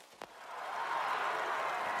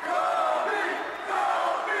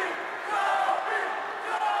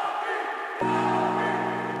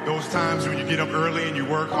Those times when you get up early and you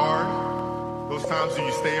work hard. Those times when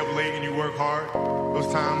you stay up late and you work hard. Those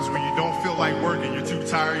times when you don't feel like working, you're too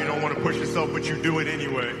tired, you don't want to push yourself, but you do it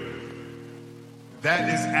anyway. That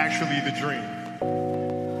is actually the dream.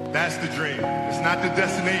 That's the dream. It's not the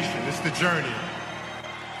destination, it's the journey.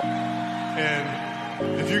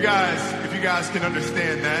 And if you guys can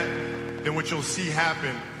understand that, then what you'll see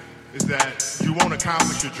happen is that you won't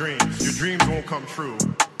accomplish your dreams. Your dreams won't come true.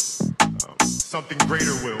 Something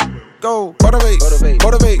greater will. Go motivate, motivate,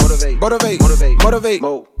 motivate, motivate, motivate, motivate, motivate,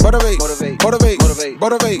 motivate, motivate, motivate,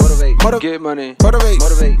 motivate, motivate, motivate, get money, motivate,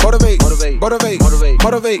 motivate, motivate, motivate, motivate,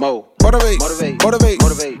 motivate, motivate, motivate, motivate,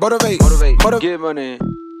 motivate, motivate, motivate, motivate, get money.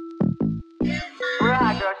 Real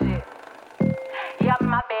hot girl shit. Yeah, I'm in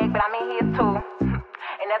my bag, but I'm in his too.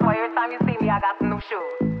 And that's why every time you see me, I got some new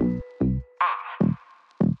shoes.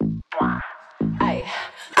 Ay,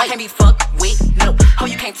 I can't be fucked with, no. Oh,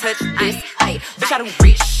 you can't touch this, ay. Bitch, I do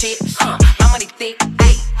rich shit, my money thick,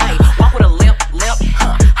 ay, ay. Walk with a limp,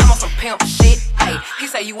 I'm on some pimp shit, ay. He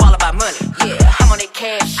say you all about money, yeah. I'm on that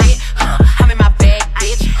cash shit, I'm in my bag,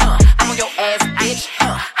 bitch, I'm on your ass, bitch,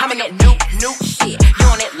 I'm in that new shit. You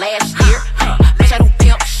on that last year, bitch, I do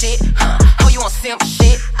pimp shit, oh, you on simp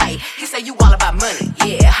shit, ay. He say you all about money,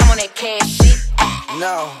 yeah. I'm on that cash shit, ay.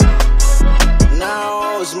 No.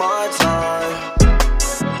 Now is my time.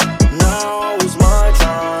 Now is my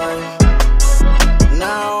time.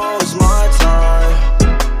 Now is my time.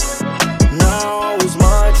 Now is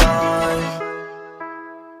my time.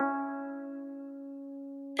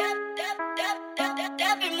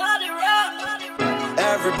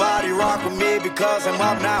 Everybody rock with me because I'm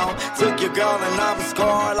up now. Took your girl and I'm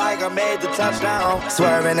scoring like I made the touchdown.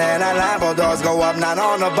 Swerving in that Lambo, doors go up, not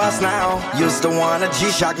on the bus now. Used to want a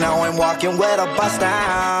G-Shock, now I'm walking with a bust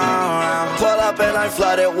down. Pull up and I'm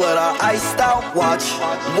flooded with a iced out watch.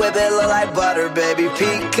 Whip it look like butter, baby,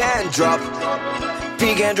 pecan drop.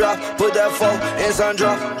 Pecan drop, put that phone in sun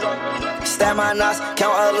drop. Stab my knots,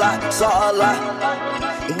 count a lot, saw a lot.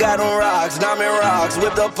 Got them rocks, diamond rocks,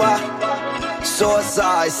 whip the pot.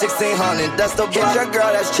 Suicide, 1600, that's the block. Get your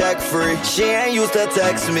girl that's check free. She ain't used to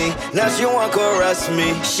text me, now she want caress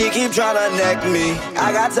me. She keep tryna neck me,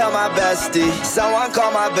 I gotta tell my bestie. Someone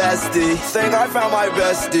call my bestie, think I found my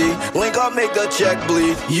bestie. Link up, make the check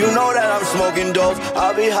bleed. You know that I'm smoking dope,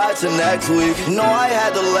 I'll be high till next week. No, I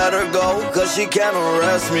had to let her go, cause she can't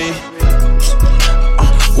arrest me.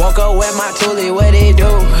 Woke up with my toolie, what they do?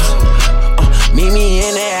 Meet me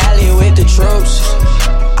in the alley with the troops.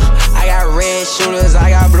 I got red shooters, I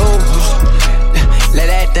got blue. Let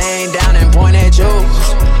that thing down and point at you.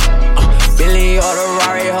 Billy or the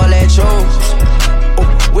Rari, hold that you.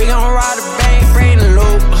 We gon' ride the bank, bring the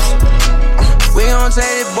loop. We gon' take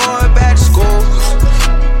this boy back to school.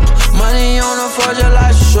 Money on the floor just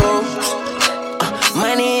like shoes.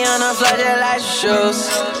 Money on the floor just like shoes.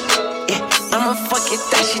 Yeah, I'ma fuck it,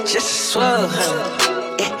 that shit just swell.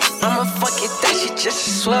 Yeah, I'ma fuck it, that shit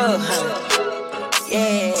just swell.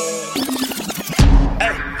 Yeah.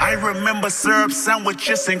 I remember syrup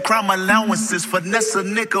sandwiches and crime allowances. Finesse a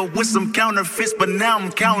nigga with some counterfeits, but now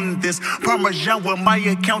I'm counting this. Parmesan where my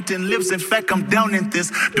accountant lives, in fact I'm down in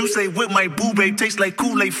this. Do say with my boo babe, tastes like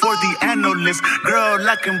Kool-Aid for the analyst. Girl,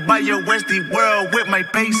 I can buy your Westie world with my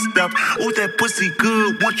pay stuff. Ooh, that pussy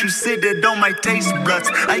good, once you sit it on my taste buds.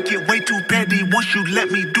 I get way too petty once you let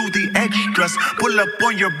me do the extras. Pull up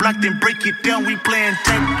on your block, then break it down, we playing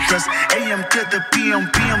Tetris. AM to the PM,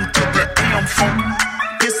 PM to the AM phone.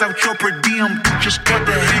 Piss out your per diem, you just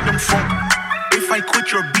gotta hit them phone. If I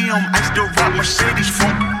quit your BM, I still rock Mercedes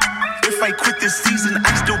phone. If I quit this season,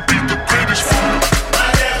 I still beat the greatest phone.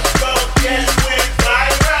 My left stroke just went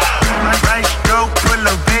viral. My right stroke put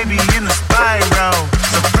a baby in a spiral.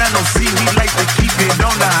 Soprano C, we like to keep it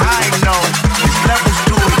on the high note. There's levels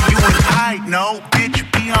to it, you and I know. Bitch,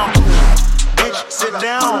 be humble. Bitch, sit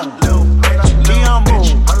down. Be humble.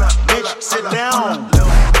 Bitch, sit down.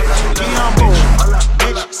 Be humble.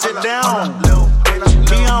 Bitch, sit down.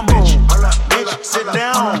 Be humble. Bitch, sit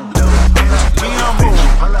down. Be humble.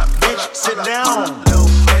 Bitch, sit down.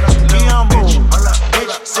 Be humble.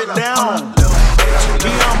 Bitch, sit down. Be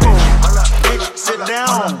humble. Bitch, sit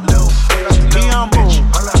down. Be humble.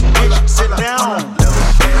 Bitch, sit down.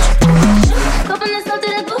 Go from the south to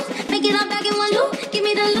the booth, make it all back in one loop. Give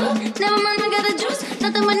me the loot, never mind, I got the juice.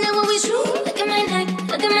 Nothing but never we shoot. Look at my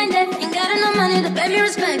neck, ain't got enough money to pay me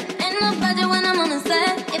respect. Ain't no budget when I'm on the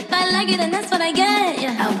set. If I like it, then that's what I get.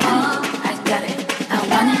 Yeah, I want, I got it, I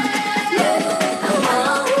want it. Yeah, I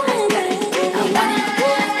want, I got it, I want it.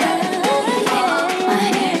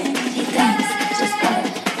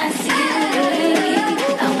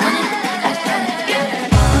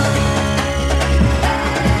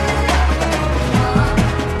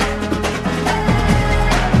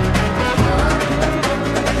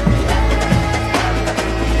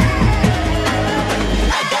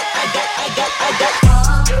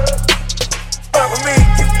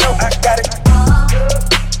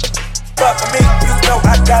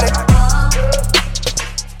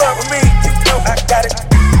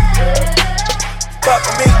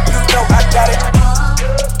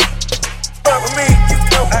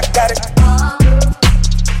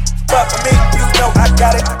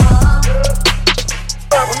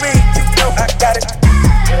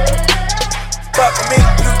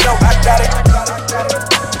 got it.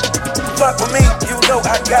 Fuck with me, you know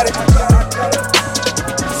I got it.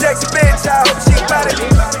 Sexy bitch, I hope she got it.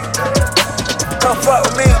 Come fuck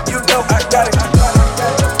with me, you know I got it.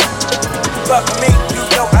 Fuck with me, you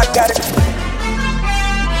know I got it.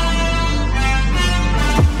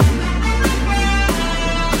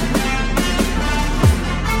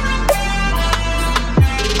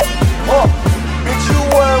 Bitch, you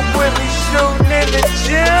weren't with me shooting in the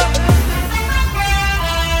gym.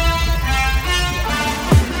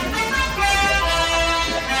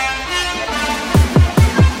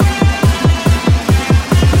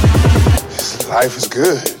 Life is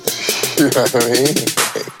good. You know what I mean?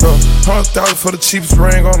 100,000 for the cheapest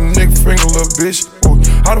ring on the nigga finger, little bitch. Ooh,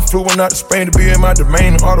 I done flew one out to Spain to be in my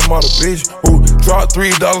domain, automata, bitch. Ooh, dropped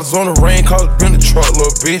 $3 on the rain, cause it been the truck,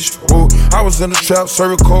 little bitch. Ooh, I was in the trap,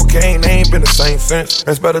 serving cocaine, they ain't been the same since.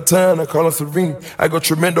 That's by the time I call him Savini. I go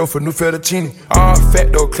tremendo for new fettuccine. All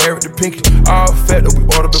fat though, claret the pinky. All fat though, we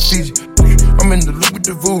ordered the Fiji. I'm in the loop with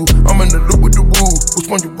the voo, I'm in the loop with the woo. Which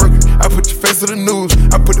one you working? I put your face on the news,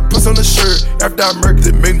 I put the puss on the shirt. After I murked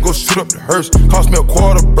it, make him go shoot up the hearse. Cost me a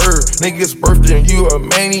quarter bird, nigga's birthday and you a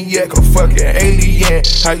maniac, a fucking alien.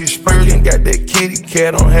 How you spurting? Got that kitty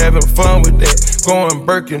cat, I'm having fun with that. Going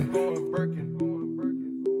Birkin.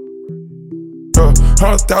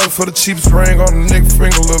 100,000 for the cheapest ring on the nigga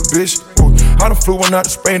finger, little bitch. Ooh, I done flew one out to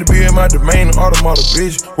Spain to be in my domain, automata,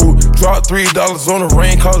 bitch. Ooh, dropped $3 on the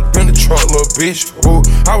rain, cause it been the truck, little bitch. Ooh,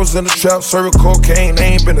 I was in the trap, serving cocaine,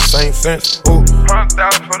 they ain't been the same since. Ooh,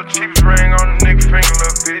 100,000 for the cheapest ring on the nigga finger,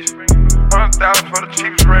 little bitch. 100,000 for the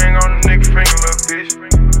cheapest ring on the nigga finger, little bitch.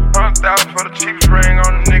 100,000 for the cheapest ring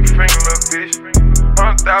on the nigga finger, little bitch.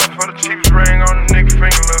 100,000 for the cheapest ring on the nigga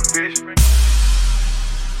finger, little bitch.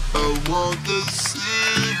 I want to see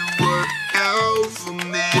you work out for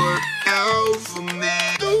me, work out for me.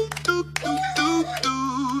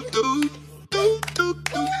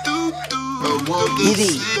 I want to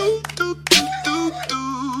see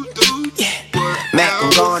Mac, I'm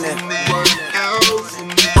gonna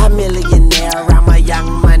a millionaire, I'm a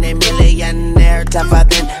young money millionaire, tougher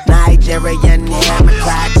than Nigerian hair. My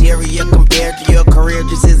criteria compared to your career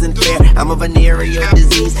just isn't fair. I'm a venereal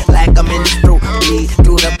disease, like I'm in through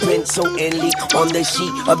the pencil and leak on the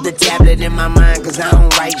sheet of the tablet in my mind. Cause I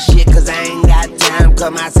don't write shit, cause I ain't got time.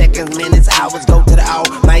 Cause my seconds, minutes, hours go to the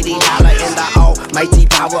almighty dollar and the almighty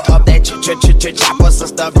power of that chopper.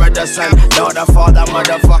 Sister, brother, son, daughter, father,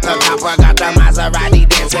 motherfucker, copper. Got the Maserati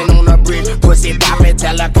dancing on the bridge, pussy poppin',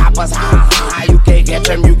 tell the coppers, ha. You can't catch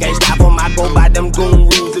them, you can't stop them. I go by them goon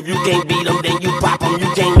rules. If you can't beat them, then you pop them.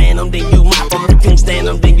 You can't man them, then you mop them. You can't stand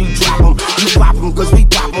them, then you drop them. You pop them, cause we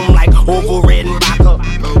pop them like over red and vodka.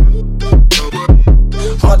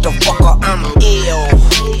 Motherfucker, I'm ill.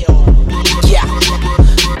 Yeah.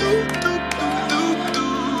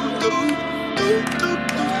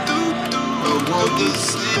 I want to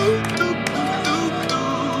see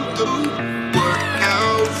work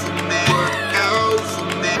out for me, work out for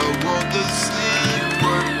me. I want to see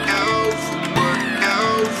work out for me, work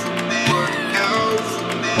out for me, work out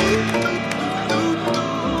for me.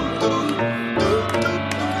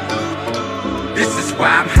 This is why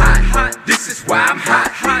I'm hot. This is why I'm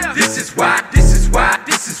hot. This is why I'm hot.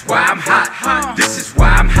 This is why I'm hot. This is why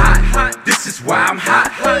I'm hot. This is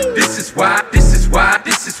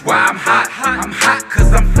why I'm hot. I'm hot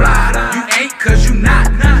cause I'm fly. You ain't cause you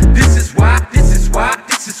not. This is why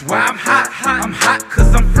I'm hot. I'm hot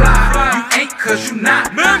cause I'm fly. You ain't cause you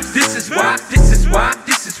not. This is why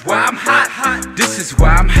I'm hot. This is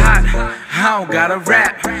why I'm hot. I don't gotta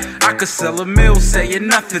rap. I could sell a mill saying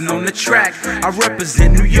nothing on the track. I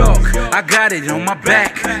represent New York. I got it on my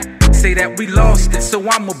back. Say that we lost it, so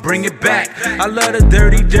I'ma bring it back. I love the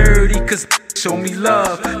dirty, cause show me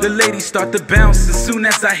love. The ladies start to bounce as soon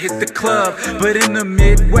as I hit the club. But in the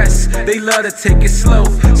Midwest, they love to take it slow.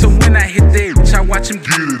 So when I hit the I watch them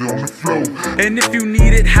get it on the floor. And if you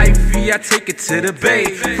need it hyphy, I take it to the Bay.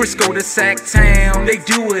 Frisco to Sacktown, they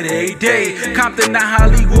do it every day. Compton to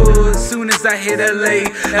Hollywood, soon as I hit LA.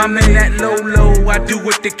 I'm in that low, I do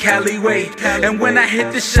it the Cali way. And when I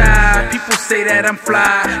hit the Shy, people say that I'm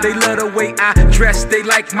fly. They love the way I dress, they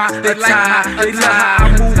like my attire. They love how I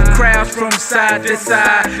move crowds from side to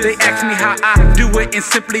side. They ask me how I do it, and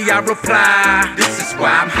simply I reply, this is why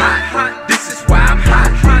I'm hot. This is why I'm hot.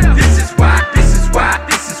 This is why I'm hot.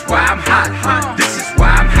 This is why I'm hot. This is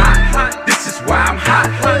why I'm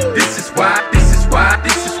hot. This is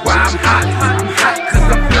why I'm hot. I'm hot cause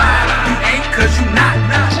I'm fly. You ain't cause you not.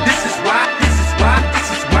 This is why I'm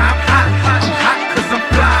hot. I'm hot cause I'm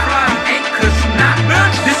fly. You ain't cause you not.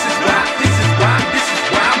 This is why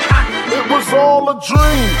I'm hot. It was all a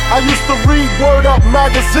dream. I used to read read Word Up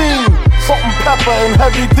magazine. Salt and pepper and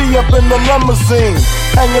Heavy D up in the limousine.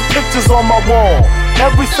 Hanging pictures on my wall.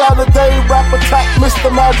 Every Saturday, rap attack, Mr.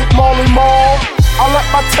 Magic Marley Marl. I let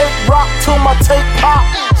my tape rock till my tape pop.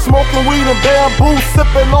 Smoking weed and bamboo,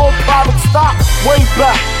 sipping on private stock. Way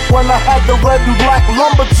back when I had the red and black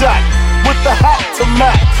lumberjack with the hat to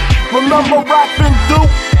match. Remember rapping Duke?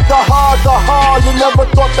 The hard, you never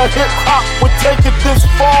thought that hip hop would take it this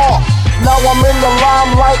far. Now I'm in the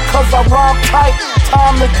limelight cause I rhyme tight.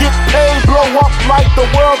 Time to get paid, blow up like the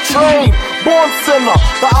world trade. Born sinner,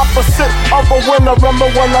 the opposite of a winner.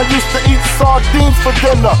 Remember when I used to eat sardines for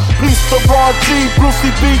dinner? Peace to Ron G,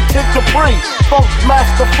 Brucey B, Kid Capri, Funk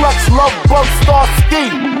Master Flex, Love Bug, Star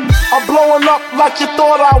Ski. I'm blowing up like you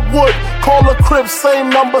thought I would. Call a crib,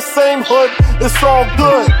 same number, same hood. It's all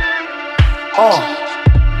good.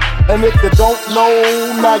 And if you don't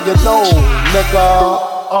know, now you know,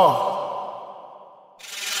 nigga.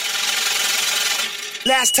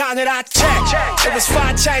 Last time that I checked, it was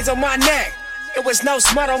 5 chains on my neck. It was no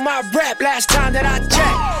smut on my rap. Last time that I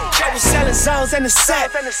checked, I was selling zones in the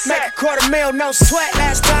set. Make $250,000, no sweat.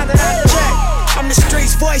 Last time that I checked, I'm the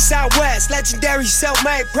streets voice out west. Legendary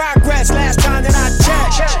self-made progress. Last time that I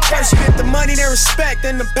checked, first you get the money, then respect,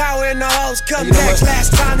 then the power and the hoes come next.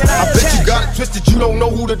 Last time that I checked, bet you got it twisted, you don't know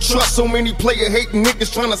who to trust. So many player hating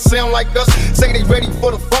niggas trying to sound like us. Say they ready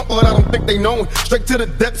for the funk, but I don't think they know it. Straight to the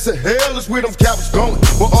depths of hell is where them cowards going.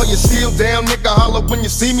 Well, all you still down, nigga, holler when you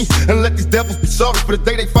see me. And let these devils be sorry for the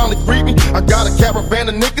day they finally free me. I got a caravan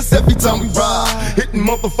of niggas every time we ride, hitting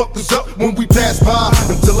motherfuckers up when we pass by.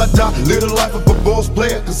 Until I die, live the life of a boss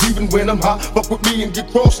player. Cause even when I'm high, fuck with me and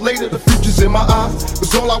get crossed later. The future's in my eyes,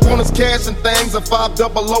 cause all I want is cash and things. A 500,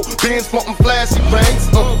 bands flaunting flashy rings.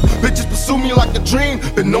 Bitches pursue me like a dream,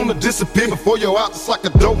 been known to disappear before your eyes. It's like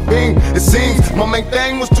a dope thing. It seems my main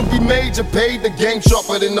thing was to be major, paid the game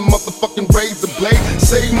sharper than the motherfucking razor blade.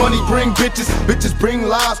 Save money, bring bitches, bitches bring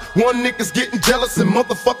lies. One nigga's getting jealous and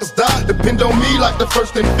motherfuckers die. Depend on me like the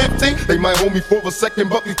first and 15. They might hold me for a second,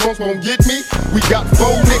 but these phones won't get me. We got 4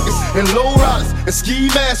 niggas and low riders and ski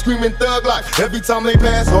masks screaming thug life. Every time they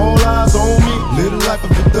pass, all eyes on me. Live the life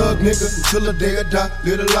of a thug nigga until the day I die.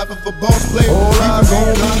 Live the life of a boss player. All eyes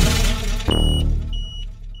on me.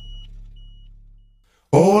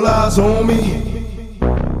 All eyes on me.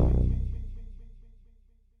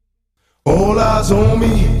 All eyes on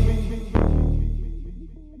me.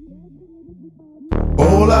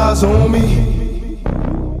 All eyes on me.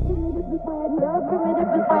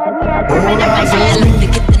 All eyes on me. To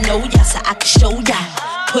get to know ya so I can show ya.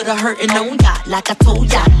 Put a hurtin' on ya like I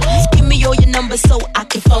told ya. Give me all your numbers so I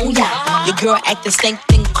can phone ya. Your girl actin' stank,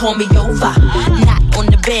 then call me over. Not on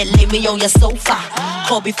the bed, lay me on your sofa.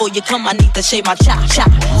 Call before you come, I need to shave my chop.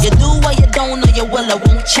 You do what you don't, or you will or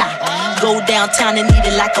won't chop. Go downtown and eat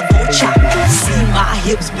it like a vulture. See my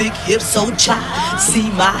hips, big hips, so chop. See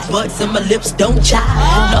my butts and my lips, don't chop.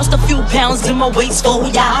 Lost a few pounds in my waist, oh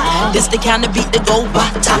yeah. This the kind of beat that go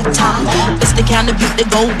ba-ta-ta. This the kind of beat that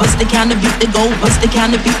go, bust the kind of beat that go, bust the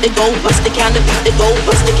kind of beat that go, bust the kind of beat that go,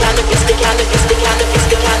 bust the kind of beat, the kind of beat, the kind of beat,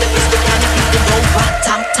 the kind of beat, the kind of beat that go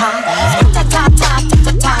ba-ta-ta. Ta-ta-ta,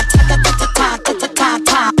 ta-ta-ta, ta-ta-ta, ta-ta-ta,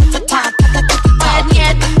 ta-ta-ta,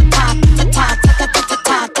 yet.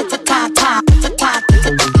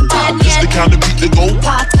 This the kind of beat that go.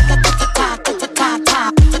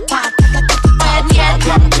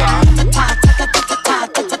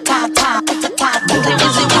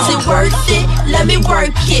 Is it worth it? Let me work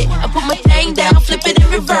it. I put my thing down, flip it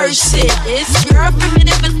and reverse it. It's your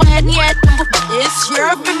primitive, it's my yet. It's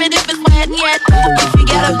your primitive, it's my yet. If you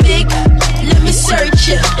got a big, let me search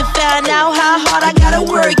it and find out how hard I gotta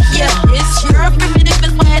work. Yeah, it's your primitive,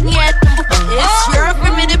 it's my yet. It's your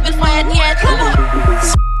primitive, it's my yet.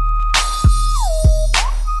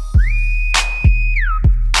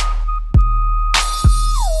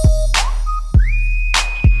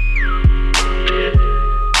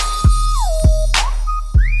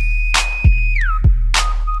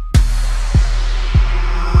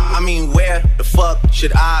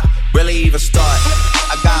 Should I really even start?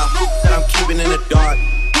 I got hope that I'm keeping in the dark.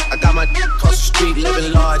 I got my dick across the street, living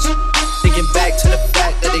large. Thinking back to the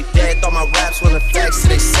fact that they dead. Thought my raps were the facts, so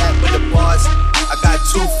they sat with the bars. I got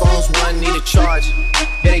 2 phones, one need a charge.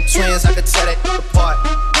 Yeah, they twins, I could tell that apart.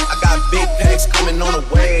 I got big packs coming on the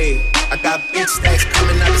way. I got big stacks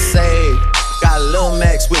coming out to save. Got Lil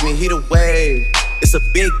Max with me, he the wave. It's a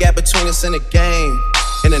big gap between us in the game.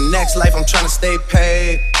 In the next life, I'm trying to stay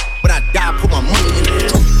paid. When I die, put my money in the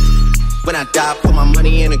grave. When I die, put my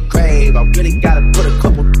money in the grave. I really gotta put a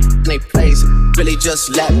couple in they place. Really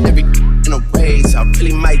just lap every in a raise. I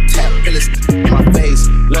really might tap Phyllis in my face.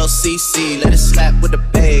 Lil' CC, let it slap with the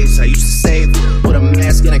bass. I used to save with a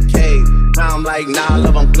mask in a cave. Now I'm like, nah,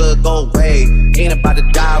 love, I'm good, go away. Ain't about to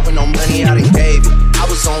die with no money I done gave it. I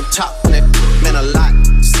was on top when it meant a lot.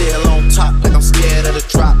 Still on top like I'm scared of the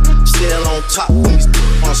drop. Still on top when we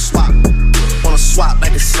wanna swap. Wanna swap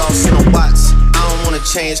like the sauce in the watts. I don't wanna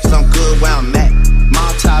change cause I'm good where I'm at.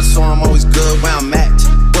 Montage, so I'm always good where I'm at.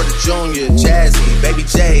 Word to Junior, Jazzy, Baby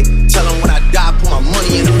J. Tell them when I die, put my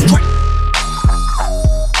money in the crack.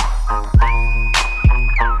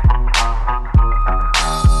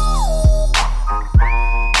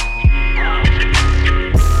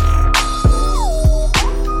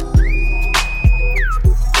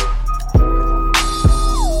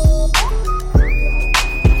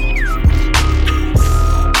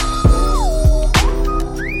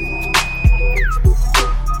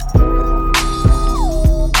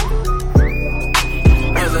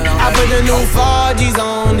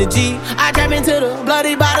 On the G, I trap into the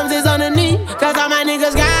bloody bottoms is underneath. Cause all my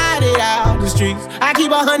niggas got it out the streets. I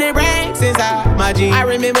keep 100 racks inside my jeans. I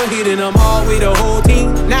remember hitting them all with the whole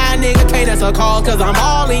team. Now a nigga can't answer calls cause I'm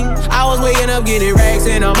balling. I was waking up getting racks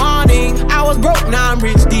in the morning. I was broke, now I'm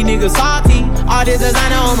rich, these niggas salty. All this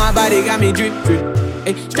designer on my body got me drip, drip.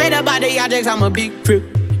 Hey, straight up out the objects, I'm a big trip.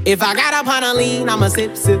 If I got up on a lean, I'ma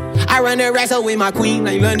sip, sip. I run the racks up with my queen,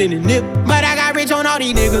 like London and Nip. But I got rich on all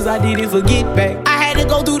these niggas, I didn't forget back. I had to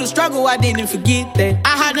go through the struggle, I didn't forget that.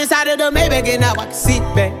 I hopped inside of the Maybach and now I can sit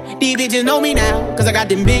back. These bitches know me now, cause I got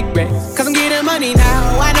them big racks. Cause I'm getting money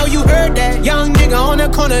now, I know you heard that. Young nigga on the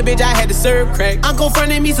corner, bitch, I had to serve crack. Uncle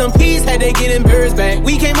fronted me some peas, had to get them birds back.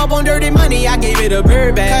 We came up on dirty money, I gave it a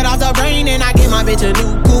bird back. Cut off the brain and I gave my bitch a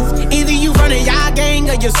new goof. Either you frontin' y'all gang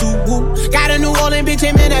or you suit woo. Got a New Orleans bitch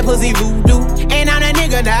and man, that pussy voodoo. And I'm that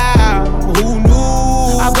nigga now, who knew?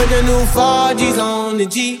 I put the new 4Gs on the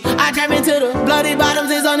G. I trap into the bloody bottoms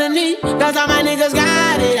is underneath. Cause all my niggas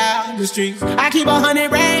got it out the streets. I keep 100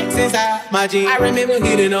 racks inside my jeans. I remember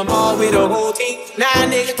hitting them all with the whole team. Now a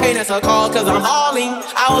nigga can't answer calls cause I'm hauling.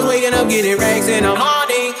 I was waking up getting racks in the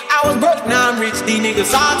morning. I was broke, now I'm rich, these niggas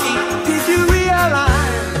salty. Did you realize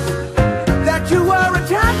that you were a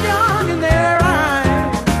champion in their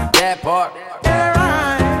eyes? That part.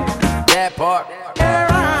 That part.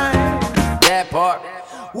 That part.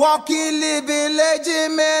 Walking, living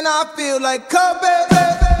legend, man, I feel like Kobe.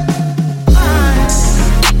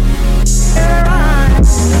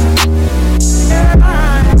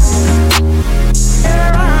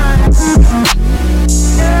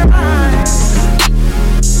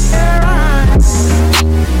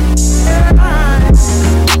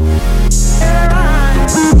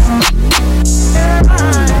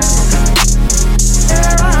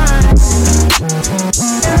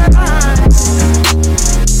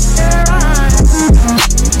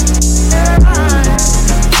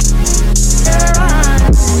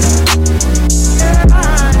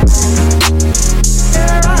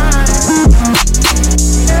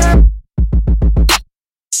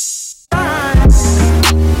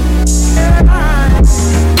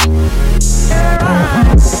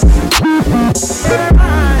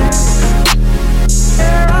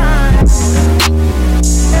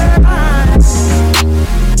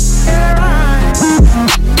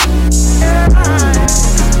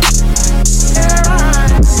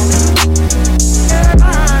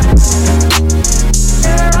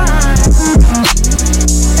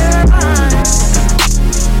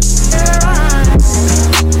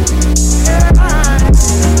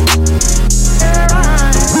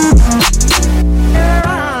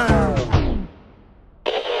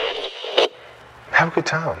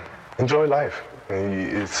 Enjoy life.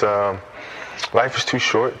 It's life is too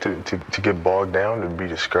short to get bogged down, to be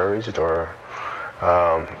discouraged, or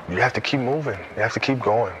you have to keep moving. You have to keep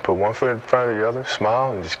going. Put one foot in front of the other,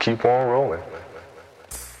 smile, and just keep on rolling.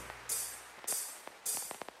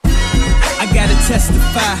 I gotta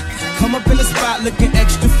testify. Come up in the spot looking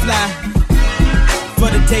extra fly. For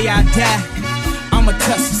the day I die, I'ma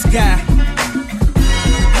touch the sky.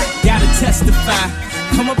 Gotta testify.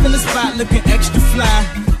 Come up in the spot looking extra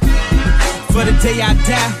fly. For the day I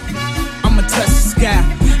die, I'ma touch the sky.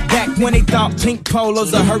 Back when they thought pink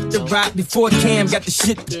polos would hurt the rock. Before Cam got the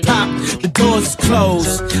shit to pop, the doors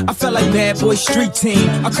closed. I felt like bad boy street team,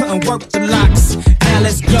 I couldn't work the locks. Now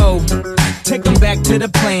let's go, take them back to the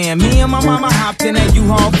plan. Me and my mama hopped in that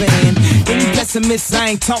U-Haul van. Any pessimists, I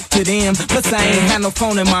ain't talk to them. Plus I ain't had no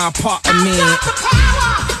phone in my apartment.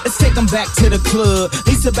 Let's take them back to the club. At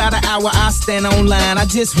least about an hour I stand online. I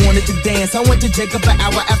just wanted to dance. I went to Jacob an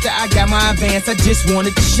hour after I got my advance. I just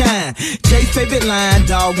wanted to shine. Jay favorite line,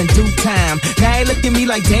 dog, in due time. Now they look at me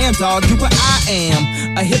like, damn, dog, you what I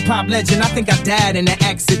am. A hip-hop legend. I think I died in an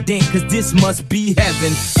accident, cause this must be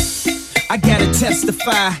heaven. I gotta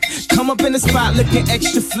testify. Come up in the spot looking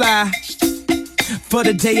extra fly. For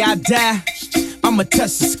the day I die, I'ma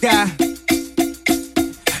touch the sky.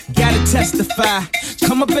 Gotta testify.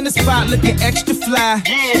 Come up in the spot looking extra fly.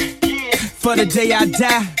 For the day I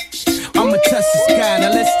die, I'ma touch the sky.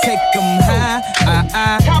 Now let's take them high.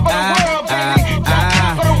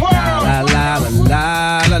 La la la la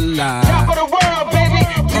la la. Top of the world, baby.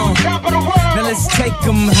 Top of the world. Now let's take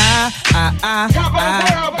them high. Top of the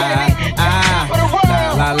world, baby. Top of the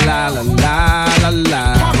world. La la la la la la.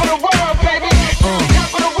 Top of the world, baby.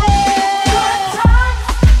 Top of the world.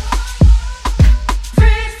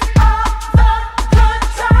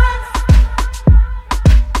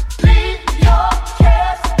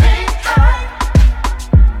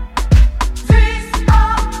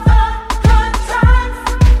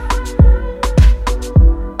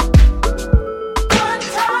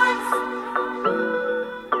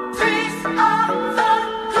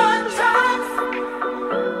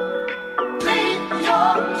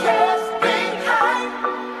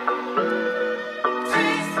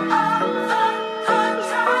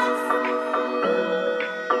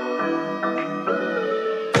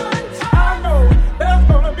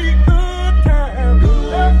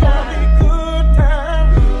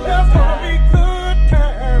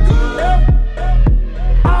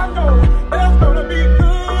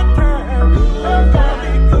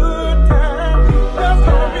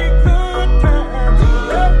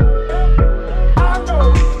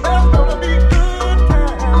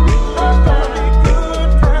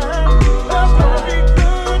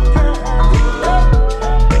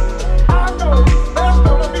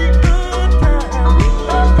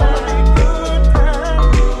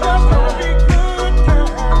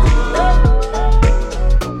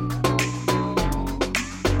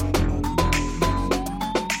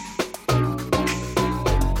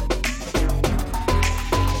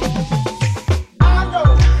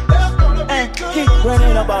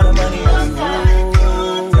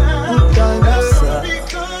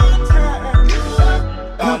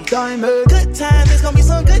 Good times, it's gonna be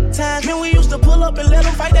some good times. Man, we used to pull up and let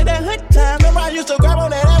them fight at that hood time. Remember I used to grab on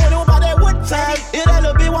that ass when it was about that wood time. If that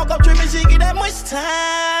little bitch walk up tripping, she get that much time.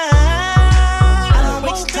 I don't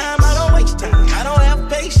waste time, I don't waste time. I don't have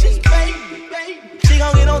patience, baby. She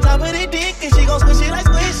gon' get on top of the dick and she gon' squish it like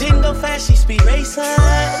squish. She can go fast, she speed racing.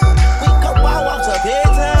 We go wild walks up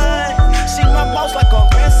bedtime. She my boss like a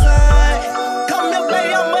grandson. Come here,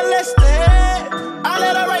 play, I'm molested. I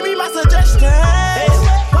let her write me my suggestion.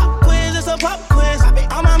 Pop quiz.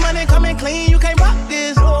 All my money coming clean, you can't rock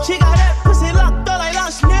this. She got that pussy locked up like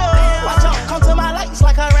Lost Mill. Watch out, come to my lights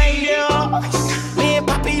like a reindeer. Me and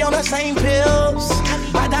Poppy on the same pills.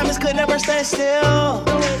 My diamonds could never stand still.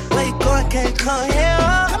 Where you going, can't come here.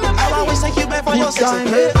 I'll always take you back for your sexy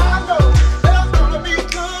pill. I know there's gonna be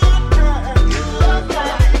good times.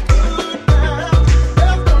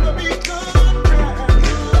 There's gonna be good times.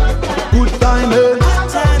 Good time, Good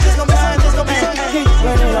times, it's gonna be some, it's gonna be some. Keep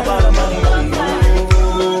running about the money.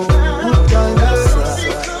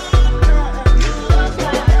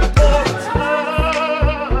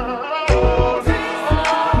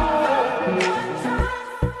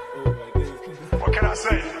 What can I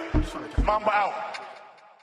say? Mamba out.